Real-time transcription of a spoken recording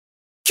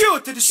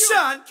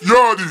Qsean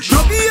Yawdish. No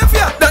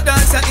behavia, that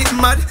dancer it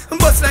mad.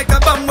 Bust like a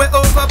bomb way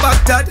over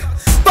Baghdad.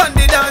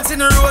 Bandy dance in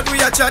the road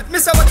we a chat.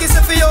 Mr. Wacky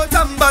say for you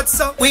and bad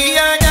so we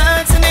are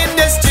dancing in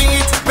the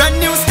street. Brand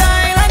new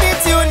style and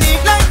it's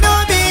unique like no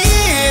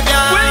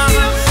behavior.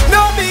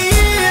 No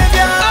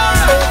behavia.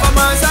 Over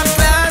Mars and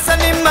class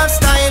and in my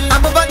style.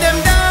 I'm over them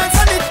dance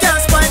and it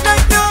can't spoil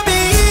like no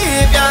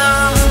behavior.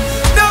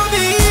 No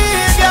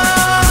behavior.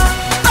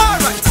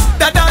 Alright,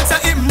 that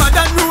dancer it mad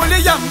and rule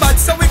and bad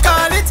so we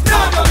call it no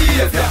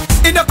behavior.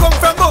 It no come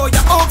from boy,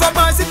 over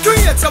Mars it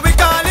create so we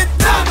call it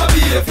no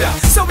behavior.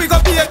 So we go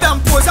be a damn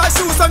pose, our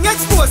shoes on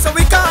exposed so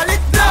we call it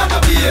no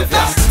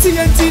behavior.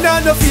 TNT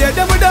no fear,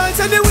 them we dance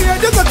anywhere,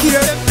 they go care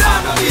them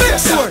no behavior.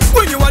 Make sure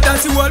when you a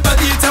dance you all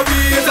body it's a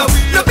wave.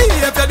 No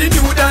behavior, the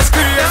new dance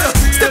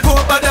craze. Step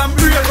over them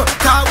brave,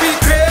 cause we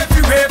crave,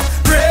 we rave,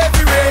 brave,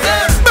 we rave.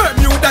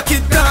 Bermuda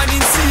kid gone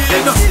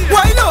insane.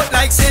 Wild out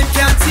like Saint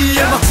can't see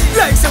him.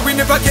 Like say we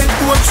never get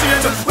home train.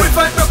 We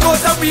find no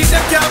cause and we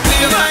them can't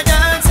blame. We are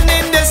dancing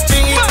in the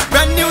street,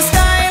 brand new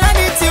style and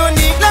it's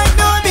unique like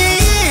no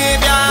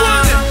behavior.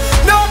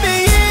 No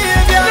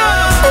behavior.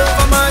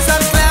 Over Mars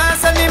and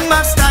class and in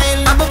my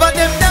style. I'm over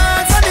them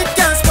dance and it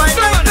can't spoil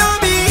like no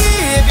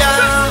behavior.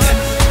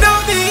 No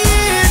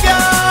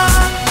behavior.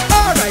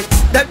 Alright,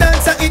 that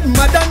dancer it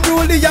mad and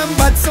rule and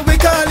bad so we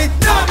call it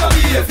no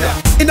behavior.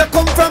 It no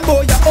come from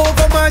boy,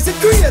 over Mars it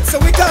create so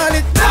we call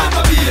it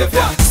no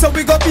behavior. So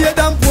we go be a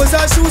damn pose,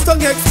 our shoes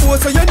tongue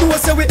exposed so you know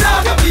so we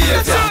no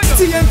behavior.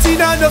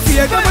 TNT no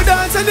fear, them we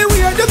dance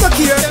anywhere, they go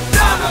care them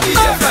no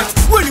behavior.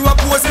 When you a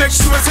pose make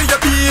sure so you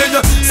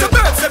behave. So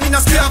birds them in a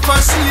scare for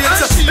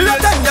shades.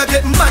 Let them you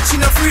get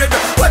matching afraid.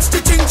 Watch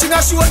the ching-ching and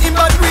show in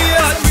bad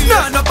ways.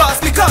 Nah no boss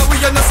because we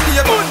are no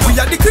slave. We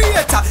are the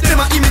creator, them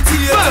a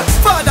imitate.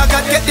 Father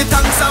God get the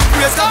thanks and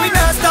praise. Cause we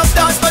not stop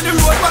dance for the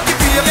road what we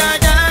feel. We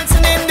are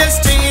dancing in the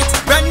street,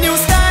 brand new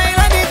style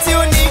and it's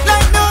unique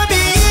like no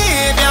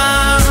behavior.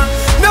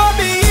 No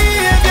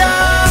behavior.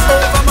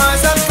 Over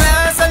Mars and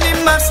class and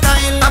in my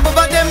style. I'm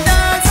over them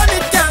dance and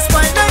it can't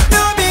spoil like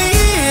no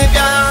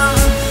behavior.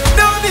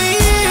 No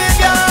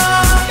behavior.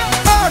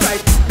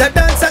 Alright, that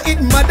dancer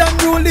it mad and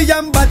rule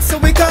and bad so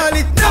we call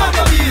it no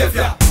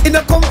behavior. It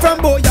no come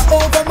from boy,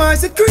 over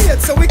Mars it create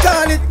so we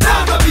call it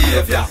no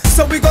behavior.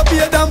 So we go be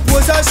a damn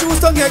pose, our shoes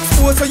tongue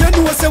exposed so you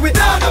know so we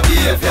no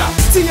behavior.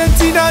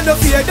 TNT no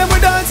fear, them we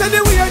dance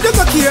anywhere, they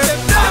go care them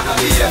no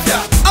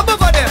behavior.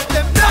 Above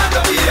them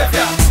no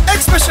behavior.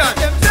 Expression,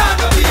 them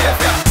no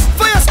behavior.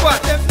 Fire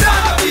squad, them no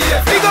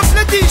behavior. Big up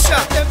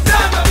Letitia, them